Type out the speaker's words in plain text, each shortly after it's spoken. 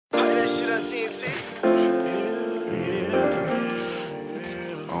TNT.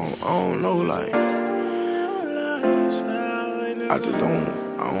 I don't know, like, I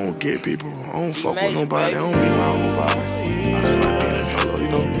don't get people. I don't fuck with nobody. I don't be around nobody. I just like being fellow, you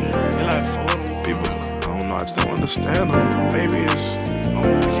know. They like people. I don't know. I just don't understand them. Maybe it's I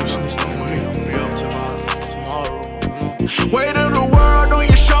don't know. Just understand me. I'm gonna be up tomorrow. Weight of the world on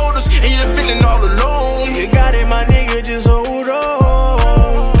your shoulders, and you're feeling all alone. You got it, my nigga. Just hold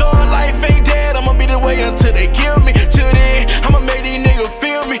on. Thug life ain't dead. I'ma be the way until they kill me. Till then, I'ma make these niggas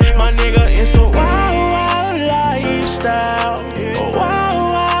feel me. My nigga, it's a wild lifestyle.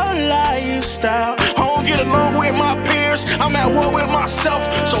 Style. I don't get along with my peers, I'm at war with myself.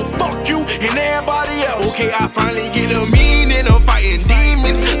 So fuck you and everybody else. Okay, I finally get a meaning of fighting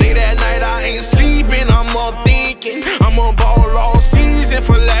demons. Late at night I ain't sleeping, I'm up thinking I'm a ball all season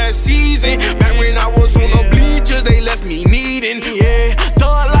for last season. Back when I was on the bleachers, they left me needing. Yeah,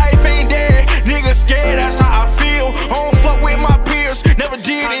 thug life ain't dead, niggas scared, that's how I feel. I don't fuck with my peers, never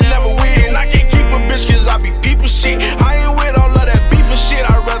did and never will. And I can't keep a bitch cause I be people shit. I ain't with all of that beef and shit,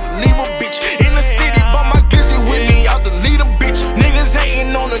 I'd rather leave a bitch in the city, but my glizzy with me, I'll delete a bitch. Niggas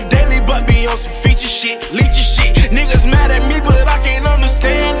hating on the daily, but be on some feature shit, leechy shit. Niggas mad at me, but I can't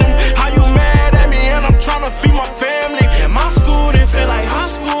understand them. How you mad at me and I'm tryna feed my family? And my school didn't feel like high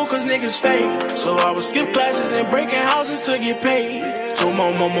school cause niggas fake. So I would skip classes and breaking houses to get paid. Told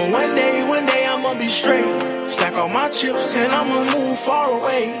my mama one day I'ma be straight. Stack all my chips and I'ma move far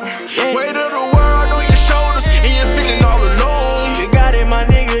away. Weight of the world on your shoulders and you're feeling all alone. You got it, my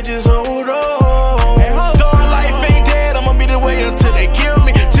nigga, just hold